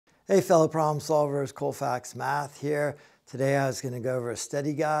Hey fellow problem solvers, Colfax Math here. Today I was going to go over a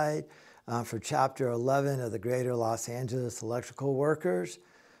study guide for Chapter 11 of the Greater Los Angeles Electrical Workers.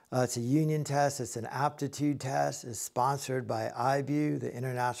 It's a union test, it's an aptitude test. It's sponsored by IBEW, the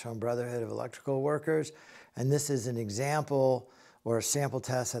International Brotherhood of Electrical Workers. And this is an example or a sample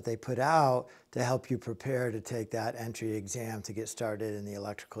test that they put out to help you prepare to take that entry exam to get started in the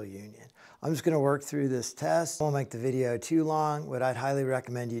electrical union. I'm just going to work through this test. I won't make the video too long. What I'd highly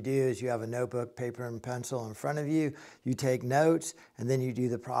recommend you do is you have a notebook, paper, and pencil in front of you. You take notes, and then you do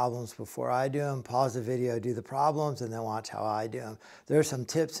the problems before I do them. Pause the video, do the problems, and then watch how I do them. There are some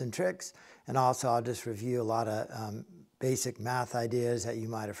tips and tricks, and also I'll just review a lot of basic math ideas that you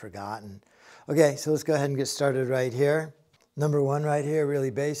might have forgotten. Okay, so let's go ahead and get started right here. Number one right here,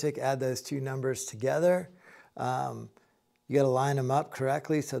 really basic, add those two numbers together. You got to line them up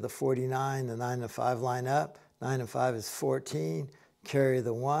correctly, so the 49, the 9 and 5 line up. 9 and 5 is 14, carry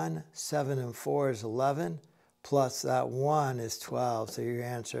the 1, 7 and 4 is 11, plus that 1 is 12, so your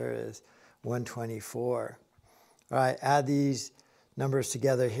answer is 124. All right, add these numbers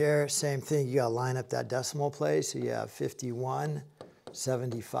together here. Same thing, you got to line up that decimal place, so you have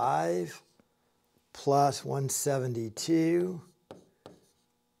 5175. Plus 172,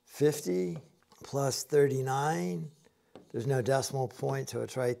 50, plus 39. There's no decimal point, so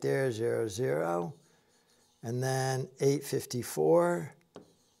it's right there, 0, 0. And then 854,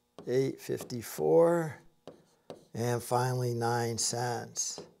 854, and finally 9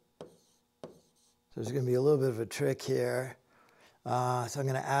 cents. So there's going to be a little bit of a trick here. So I'm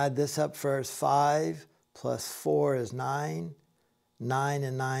going to add this up first. 5 plus 4 is 9. 9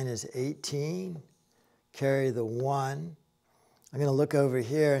 and 9 is 18. Carry the 1. I'm going to look over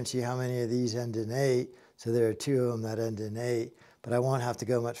here and see how many of these end in 8. So there are 2 of them that end in 8. But I won't have to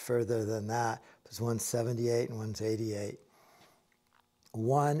go much further than that. Because one's 78 and one's 88.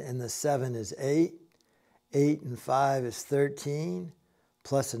 1 and the 7 is 8. 8 and 5 is 13.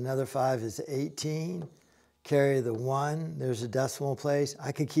 Plus another 5 is 18. Carry the 1. There's a decimal place.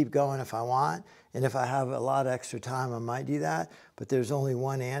 I could keep going if I want. And if I have a lot of extra time, I might do that. But there's only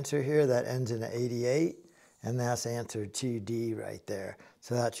one answer here that ends in an 88. And that's answer 2D right there.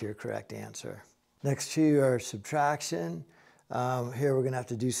 So that's your correct answer. Next two are subtraction. Here we're going to have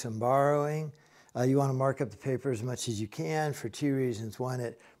to do some borrowing. You want to mark up the paper as much as you can for two reasons. One,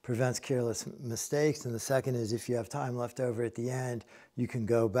 it prevents careless mistakes. And the second is if you have time left over at the end, you can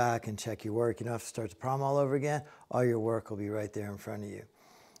go back and check your work. You don't have to start the problem all over again. All your work will be right there in front of you.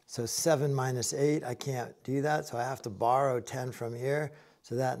 So 7 minus 8, I can't do that. So I have to borrow 10 from here.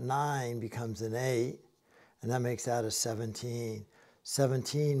 So that 9 becomes an 8. And that makes that a 17.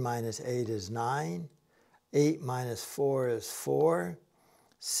 17 minus 8 is 9. 8 minus 4 is 4.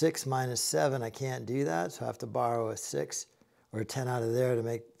 6 minus 7, I can't do that, so I have to borrow a 6 or a 10 out of there to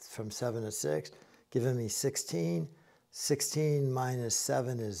make from 7 to 6, giving me 16. 16 minus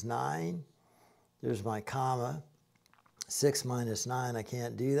 7 is 9. There's my comma. 6 minus 9, I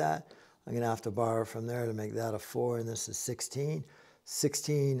can't do that. I'm going to have to borrow from there to make that a 4, and this is 16.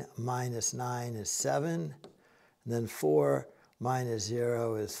 16 minus 9 is 7. And then 4 minus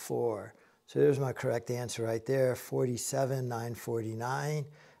 0 is 4. So there's my correct answer right there, 47,949.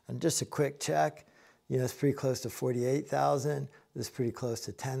 And just a quick check, you know, it's pretty close to 48,000. This is pretty close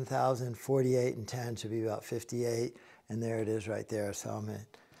to 10,000. 48 and 10 should be about 58. And there it is right there. So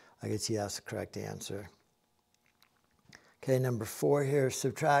I can see that's the correct answer. Okay, number 4 here,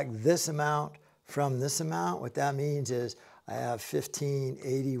 subtract this amount from this amount. What that means is I have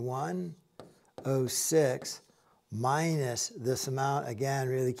 1581.06 minus this amount. Again,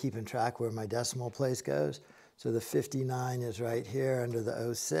 really keeping track where my decimal place goes. So the 59 is right here under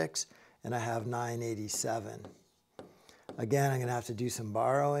the 06, and I have 987. Again, I'm going to have to do some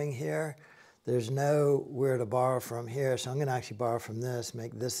borrowing here. There's nowhere to borrow from here, so I'm going to actually borrow from this,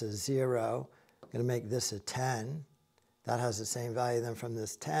 make this a 0. I'm going to make this a 10. That has the same value. Then from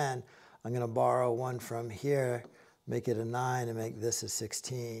this 10, I'm going to borrow 1 from here, make it a 9, and make this a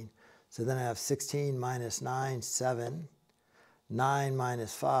 16. So then I have 16 minus 9, 7. 9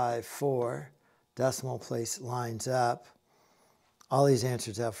 minus 5, 4. Decimal place lines up. All these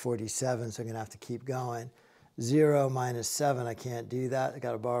answers have 47, so I'm going to have to keep going. 0 minus 7, I can't do that. I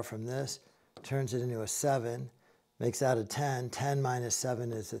got to borrow from this. Turns it into a 7. Makes that a 10. 10 minus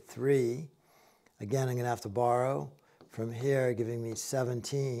 7 is a 3. Again, I'm going to have to borrow from here, giving me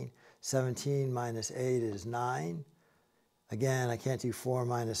 17. 17 minus 8 is 9. Again, I can't do 4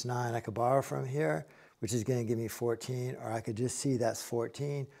 minus 9. I could borrow from here, which is going to give me 14, or I could just see that's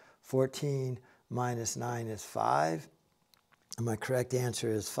 14. 14 minus 9 is 5. And my correct answer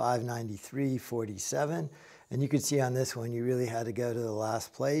is 593.47. And you can see on this one, you really had to go to the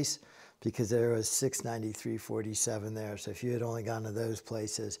last place because there was 693.47 there. So if you had only gone to those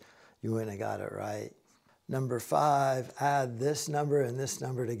places, you wouldn't have got it right. Number 5, add this number and this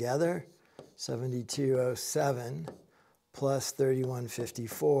number together, 7207 plus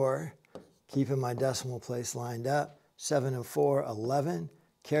 3154. Keeping my decimal place lined up, 7 and 4, 11.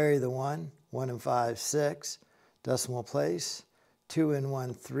 Carry the 1, 1 and 5, 6. Decimal place, 2 and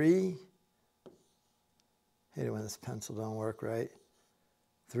 1, 3. Hate it when this pencil don't work right.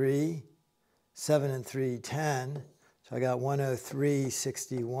 3, 7 and 3, 10. So I got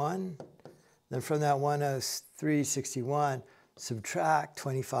 103.61. Then from that 103.61, subtract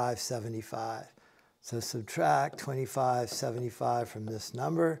 25.75. So subtract 25.75 from this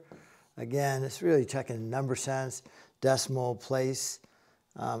number. Again, it's really checking number sense, decimal place,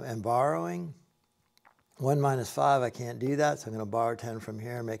 and borrowing. 1 minus 5, I can't do that, so I'm going to borrow 10 from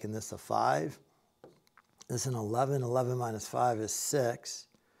here, making this a 5. This is an 11. 11 minus 5 is 6.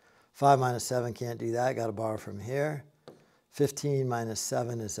 5 minus 7, can't do that, got to borrow from here. 15 minus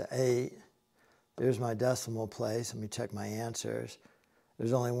 7 is an 8. There's my decimal place. Let me check my answers.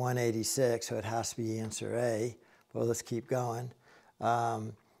 There's only 186, so it has to be answer A. Well, let's keep going.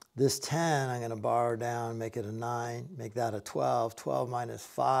 This 10, I'm going to borrow down, make it a 9, make that a 12. 12 minus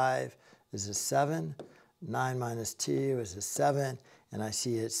 5 is a 7. 9 minus 2 is a 7, and I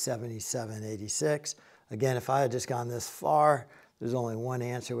see it's 77.86. Again, if I had just gone this far, there's only one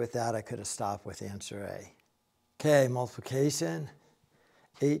answer with that. I could have stopped with answer A. Okay, multiplication.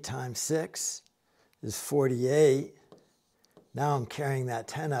 8 times 6 is 48. Now I'm carrying that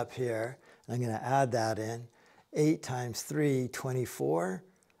 10 up here, and I'm going to add that in. 8 times 3, 24.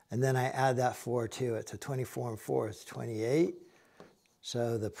 And then I add that 4 to it. So 24 and 4 is 28.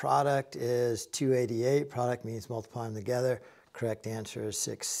 So the product is 288. Product means multiply them together. Correct answer is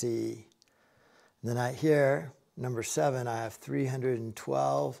 6C. And then here, number 7, I have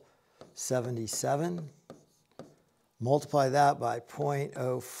 312.77. Multiply that by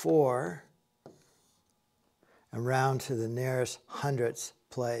 0.04 and round to the nearest hundredths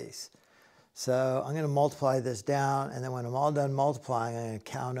place. So I'm going to multiply this down, and then when I'm all done multiplying, I'm going to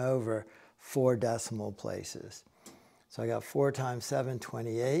count over 4 decimal places. So I got 4 times 7,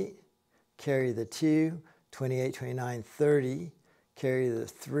 28. Carry the 2, 28, 29, 30. Carry the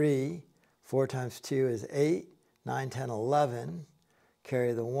 3, 4 times 2 is 8, 9, 10, 11.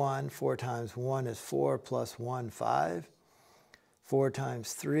 Carry the 1, 4 times 1 is 4, plus 1, 5. 4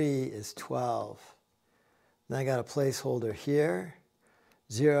 times 3 is 12. Then I got a placeholder here.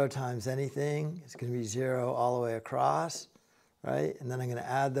 0 times anything is going to be 0 all the way across, right? And then I'm going to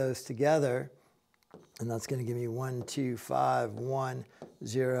add those together, and that's going to give me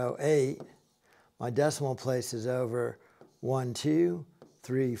 125.108. My decimal place is over 1, 2,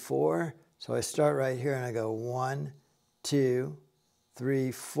 3, 4. So I start right here and I go 1, 2,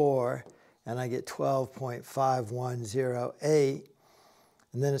 3, 4, and I get 12.5108.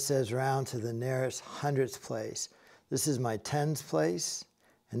 And then it says round to the nearest hundredths place. This is my tens place,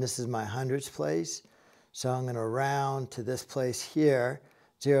 and this is my hundredths place. So I'm going to round to this place here.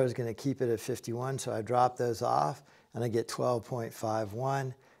 0 is going to keep it at 51, so I drop those off, and I get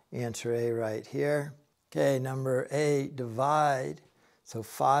 12.51. Answer A right here. Okay, number 8, divide. So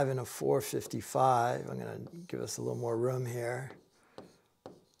 5 and a 4, 55. I'm going to give us a little more room here.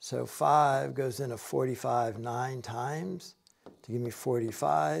 So 5 goes into 45 9 times to give me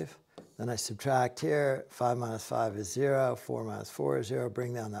 45. Then I subtract here. 5 minus 5 is 0. 4 minus 4 is 0.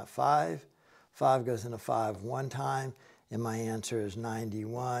 Bring down that 5. 5 goes into 5 1 time, and my answer is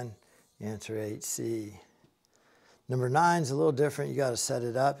 91. Answer 8C. Number 9 is a little different. You got to set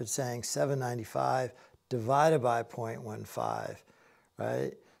it up. It's saying 795 divided by 0.15,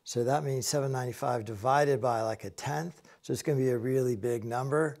 right? So that means 795 divided by like a tenth. So it's going to be a really big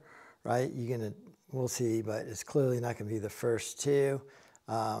number, right? We'll see, but it's clearly not going to be the first two.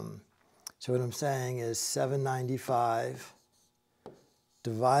 So what I'm saying is 795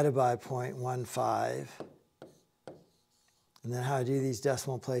 divided by 0.15. And then how I do these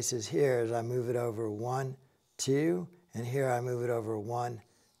decimal places here is I move it over 1, 2, and here I move it over 1,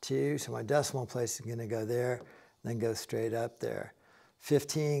 2. So my decimal place is going to go there, then go straight up there.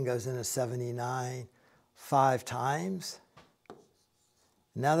 15 goes into 79 5 times.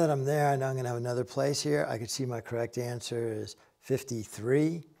 Now that I'm there, I know I'm going to have another place here. I can see my correct answer is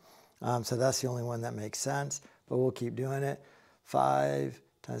 53. So that's the only one that makes sense, but we'll keep doing it. 5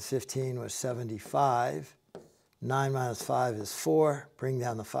 times 15 was 75. 9 minus 5 is 4. Bring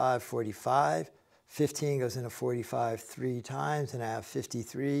down the 5, 45. 15 goes into 45 3 times, and I have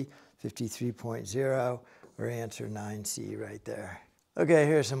 53, 53.0, or answer 9C right there. Okay,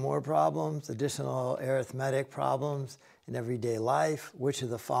 here's some more problems, additional arithmetic problems in everyday life. Which of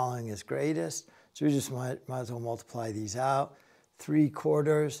the following is greatest? So we just might as well multiply these out.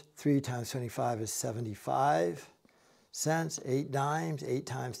 3/4, 3 times 25 is 75 cents. 8 dimes, 8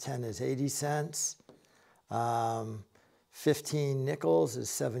 times 10 is 80 cents. 15 nickels is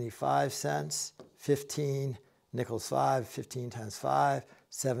 75 cents. 15 nickels 5, 15 times 5,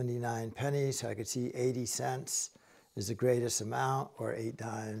 79 pennies. So I could see 80 cents is the greatest amount, or 8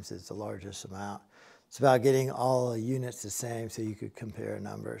 dimes is the largest amount. It's about getting all the units the same so you could compare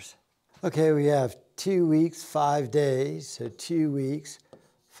numbers. Okay, we have 2 weeks, 5 days. So 2 weeks,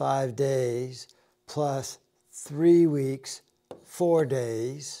 5 days, plus 3 weeks, 4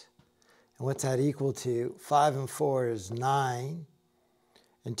 days. And what's that equal to? 5 and 4 is 9,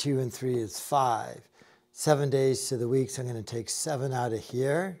 and 2 and 3 is 5. 7 days to the weeks, I'm going to take 7 out of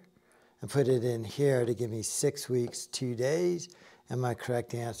here and put it in here to give me 6 weeks, 2 days. And my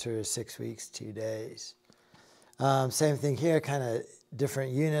correct answer is 6 weeks, 2 days. Same thing here, kind of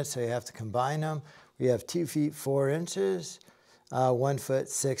different units, so you have to combine them. We have 2 feet, 4 inches, 1 foot,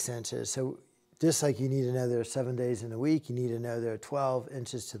 6 inches. So just like you need to know there are 7 days in a week, you need to know there are 12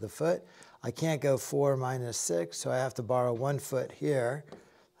 inches to the foot. I can't go 4 minus 6, so I have to borrow 1 foot here.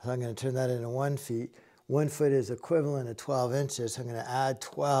 So I'm going to turn that into 1 feet. 1 foot is equivalent to 12 inches, so I'm going to add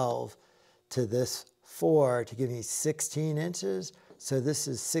 12 to this 4 to give me 16 inches. So this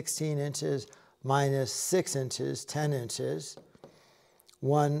is 16 inches minus 6 inches, 10 inches.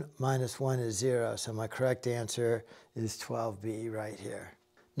 1 minus 1 is 0, so my correct answer is 12B right here.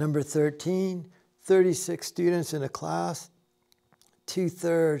 Number 13, 36 students in a class.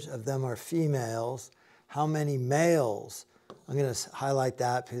 2/3 of them are females. How many males? I'm going to highlight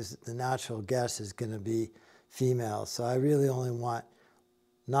that because the natural guess is going to be females. So I really only want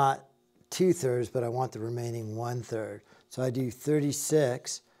not 2/3, but I want the remaining 1/3. So I do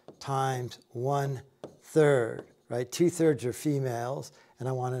 36 times 1/3, right? 2/3 are females, and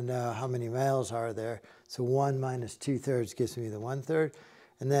I want to know how many males are there. So 1 minus 2/3 gives me the 1/3.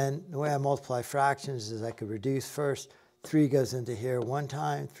 And then the way I multiply fractions is I could reduce first. 3 goes into here 1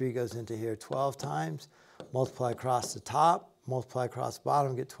 time, 3 goes into here 12 times. Multiply across the top, multiply across the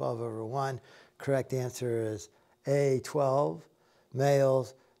bottom, get 12 over 1. Correct answer is A, 12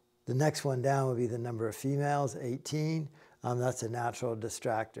 males. The next one down would be the number of females, 18. That's a natural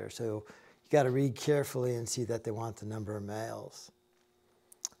distractor. So you got to read carefully and see that they want the number of males.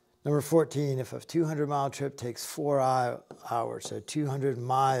 Number 14, if a 200-mile trip takes 4 hours, so 200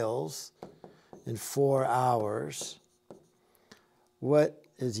 miles in 4 hours, what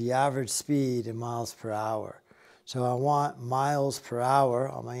is the average speed in miles per hour? So I want miles per hour.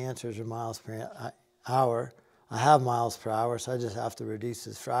 All my answers are miles per hour. I have miles per hour, so I just have to reduce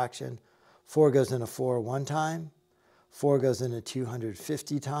this fraction. 4 goes into 4 1 time. 4 goes into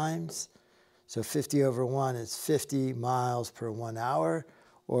 250 times. So 50 over 1 is 50 miles per 1 hour,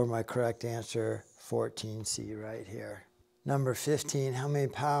 or my correct answer, 14C right here. Number 15, how many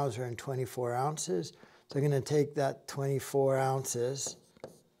pounds are in 24 ounces? So I'm going to take that 24 ounces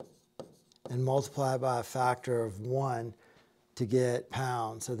and multiply it by a factor of 1 to get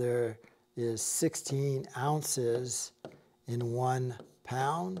pounds. So there is 16 ounces in 1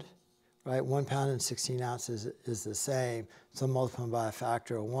 pound, right? 1 pound and 16 ounces is the same. So I'm multiplying by a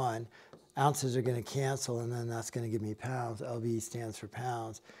factor of 1. Ounces are going to cancel, and then that's going to give me pounds. LB stands for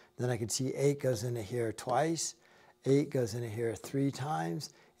pounds. Then I can see 8 goes into here twice. 8 goes into here 3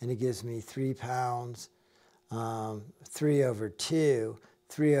 times, and it gives me 3 pounds. 3 over 2.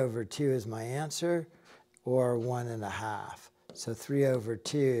 3 over 2 is my answer, or 1 1/2. So 3 over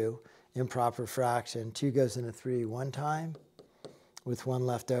 2, improper fraction. 2 goes into 3 1 time. With 1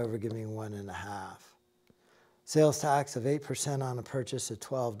 left over, give me 1 1/2. Sales tax of 8% on a purchase of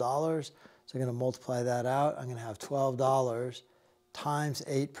 $12. So I'm going to multiply that out. I'm going to have $12 times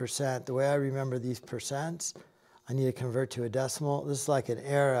 8%. The way I remember these percents, I need to convert to a decimal. This is like an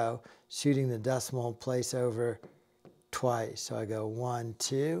arrow shooting the decimal place over twice. So I go 1,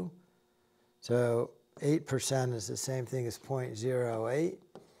 2. So 8% is the same thing as 0.08.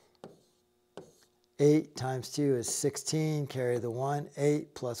 8 times 2 is 16. Carry the 1.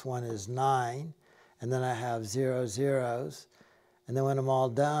 8 plus 1 is 9. And then I have 0 zeros. And then when I'm all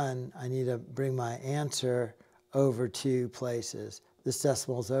done, I need to bring my answer over 2 places. This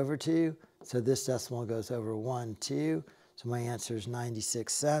decimal is over 2, so this decimal goes over 1, 2. So my answer is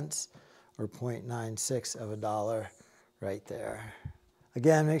 96 cents, or 0.96 of a dollar right there.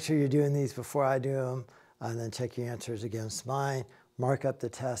 Again, make sure you're doing these before I do them, and then check your answers against mine. Mark up the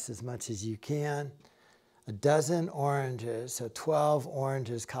test as much as you can. A dozen oranges, so 12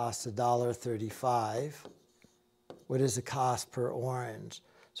 oranges cost $1.35. what is the cost per orange?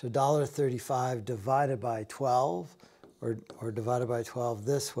 So $1.35 divided by 12, or divided by 12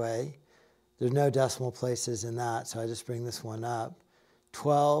 this way. There's no decimal places in that, so I just bring this one up.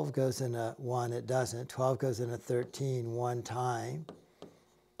 12 goes in a 1, it doesn't. 12 goes in a 13 one time.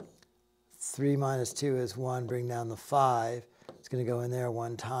 3 minus 2 is 1, bring down the 5. It's going to go in there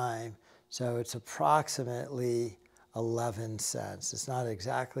one time. So it's approximately 11 cents. It's not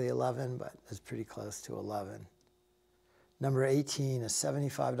exactly 11, but it's pretty close to 11. Number 18, a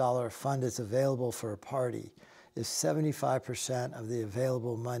 $75 fund is available for a party. If 75% of the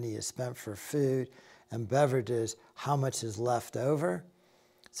available money is spent for food and beverages, how much is left over?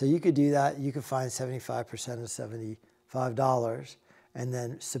 So you could do that. You could find 75% of $75 and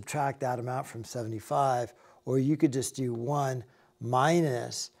then subtract that amount from 75, or you could just do 1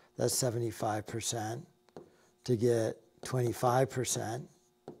 minus that 75% to get 25%,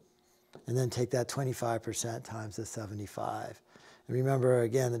 and then take that 25% times the 75. And remember,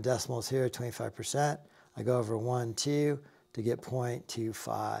 again, the decimals here, 25%. I go over 1, 2 to get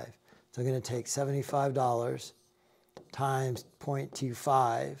 0.25. So I'm going to take $75 times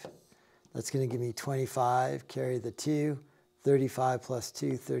 0.25. That's going to give me 25, carry the 2, 35 plus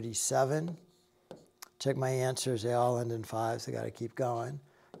 2, 37. Check my answers, they all end in 5, so I got to keep going.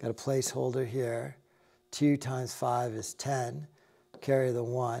 Got a placeholder here. 2 times 5 is 10. Carry the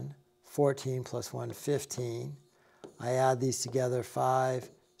 1. 14 plus 1, 15. I add these together, 5,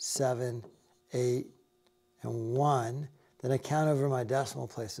 7, 8, and 1. Then I count over my decimal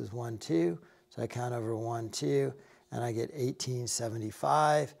places, 1, 2. So I count over 1, 2, and I get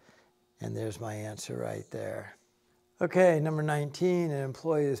 1875. And there's my answer right there. Okay, number 19, an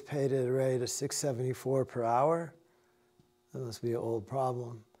employee is paid at a rate of $6.74 per hour. That must be an old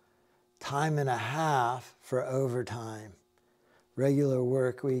problem. Time and a half for overtime. Regular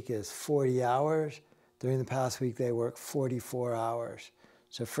work week is 40 hours. During the past week, they work 44 hours.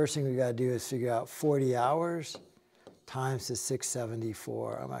 So first thing we got to do is figure out 40 hours times the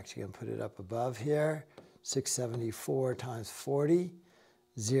 674. I'm actually going to put it up above here. 674 times 40.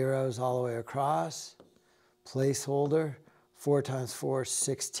 Zeros all the way across. Placeholder. 4 times 4,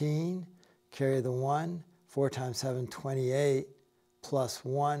 16. Carry the 1. 4 times 7, 28. Plus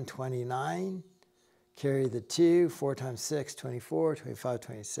 1, 29. Carry the 2. 4 times 6, 24. 25,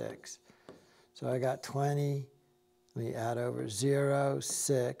 26. So I got 20. Let me add over 0,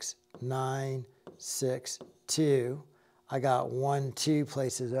 6, 9, 6, 2. I got 1, 2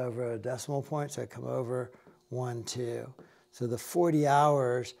 places over a decimal point, so I come over 1, 2. So the 40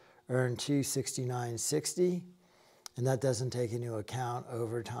 hours earn $269.60, and that doesn't take into account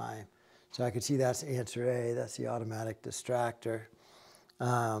overtime. So I could see that's answer A. That's the automatic distractor.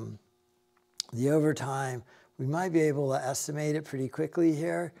 The overtime, we might be able to estimate it pretty quickly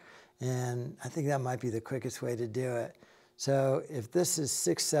here, and I think that might be the quickest way to do it. So if this is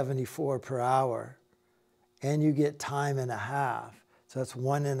 $6.74 per hour, and you get time and a half, so that's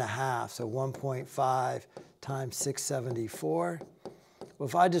 1.5, so 1.5 times 674. Well,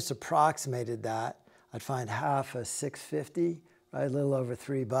 if I just approximated that, I'd find half of 650, right? A little over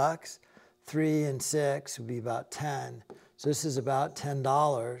 $3. 3 and 6 would be about 10. So this is about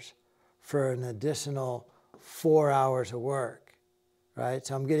 $10 for an additional 4 hours of work, right?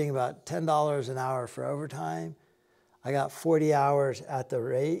 So I'm getting about $10 an hour for overtime. I got 40 hours at the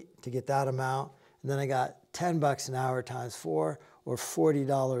rate to get that amount, and then I got $10 an hour times 4, or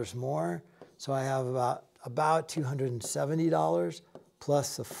 $40 more. So I have about $270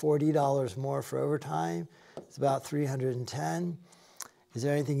 plus the $40 more for overtime. It's about $310. Is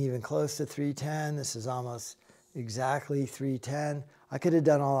there anything even close to 310? This is almost exactly 310. I could have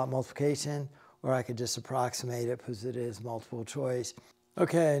done all that multiplication, or I could just approximate it because it is multiple choice.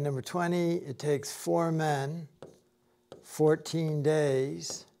 Okay, number 20, it takes 4 men, 14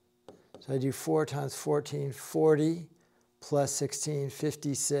 days. So I do 4 times 14, 40, plus 16,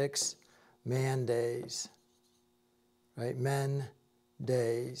 56 man days, right? Men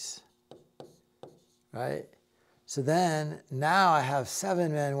days, right? So then, now I have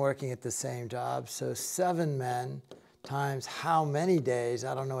 7 men working at the same job. So 7 men times how many days,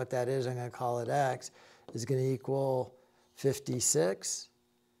 I don't know what that is, I'm going to call it X, is going to equal 56.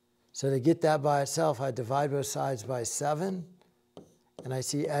 So to get that by itself, I divide both sides by 7. And I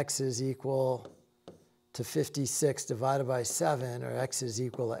see X is equal to 56 divided by 7, or X is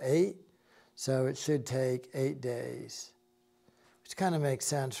equal to 8. So it should take 8 days, which kind of makes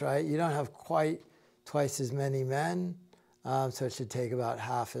sense, right? You don't have quite twice as many men, so it should take about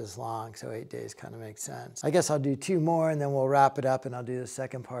half as long, so 8 days kind of makes sense. I guess I'll do 2 more, and then we'll wrap it up, and I'll do the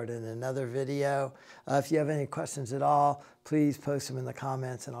second part in another video. If you have any questions at all, please post them in the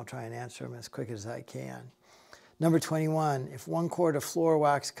comments, and I'll try and answer them as quick as I can. Number 21, if 1 quart of floor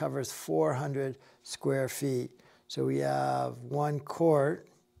wax covers 400 square feet. So we have 1 quart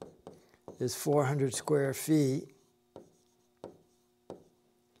is 400 square feet.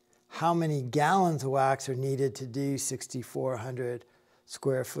 How many gallons of wax are needed to do 6,400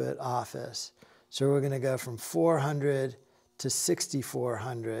 square foot office? So we're going to go from 400 to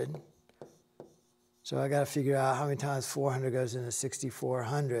 6,400. So I got to figure out how many times 400 goes into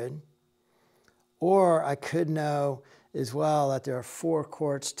 6,400. Or I could know as well that there are 4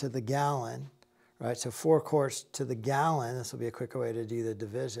 quarts to the gallon, right? So 4 quarts to the gallon, this will be a quicker way to do the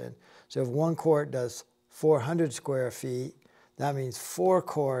division. So if 1 quart does 400 square feet, that means 4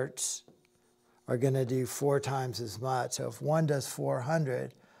 quarts are going to do 4 times as much. So if 1 does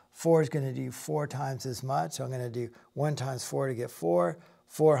 400, 4 is going to do 4 times as much. So I'm going to do 1 times 4 to get 4,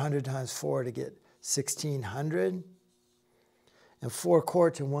 400 times 4 to get 1,600. And 4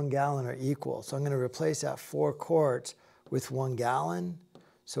 quarts and 1 gallon are equal. So I'm going to replace that 4 quarts with 1 gallon.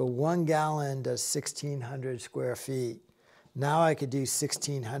 So 1 gallon does 1,600 square feet. Now I could do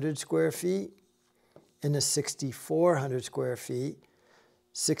 1,600 square feet into 6,400 square feet.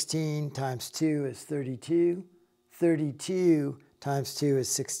 16 times 2 is 32. 32 times 2 is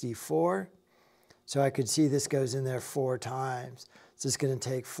 64. So I could see this goes in there 4 times. So it's going to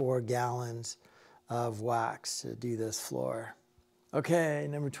take 4 gallons of wax to do this floor. Okay,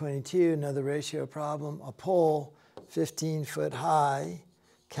 number 22, another ratio problem. A pole 15 foot high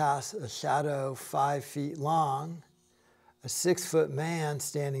casts a shadow 5 feet long. A 6 foot man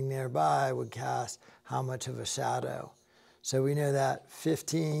standing nearby would cast how much of a shadow? So we know that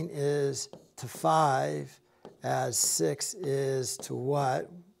 15 is to 5 as 6 is to what?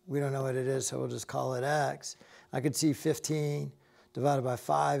 We don't know what it is, so we'll just call it x. I could see 15 divided by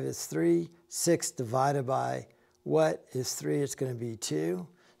 5 is 3. 6 divided by what is 3? It's going to be 2.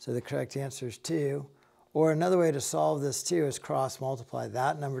 So the correct answer is 2. Or another way to solve this too is cross multiply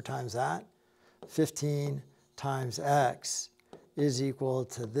that number times that. 15 times x is equal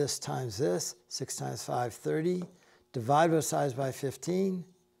to this times this. 6 times 5, 30. Divide both sides by 15.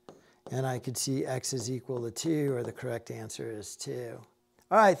 And I could see x is equal to 2, or the correct answer is 2.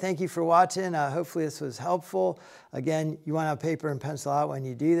 All right, thank you for watching. Hopefully this was helpful. Again, you want to have paper and pencil out when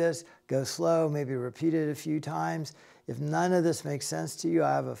you do this. Go slow, maybe repeat it a few times. If none of this makes sense to you,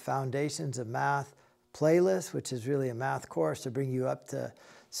 I have a Foundations of Math playlist, which is really a math course to bring you up to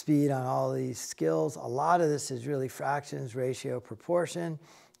speed on all these skills. A lot of this is really fractions, ratio, proportion.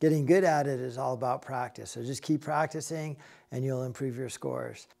 Getting good at it is all about practice. So just keep practicing and you'll improve your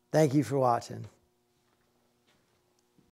scores. Thank you for watching.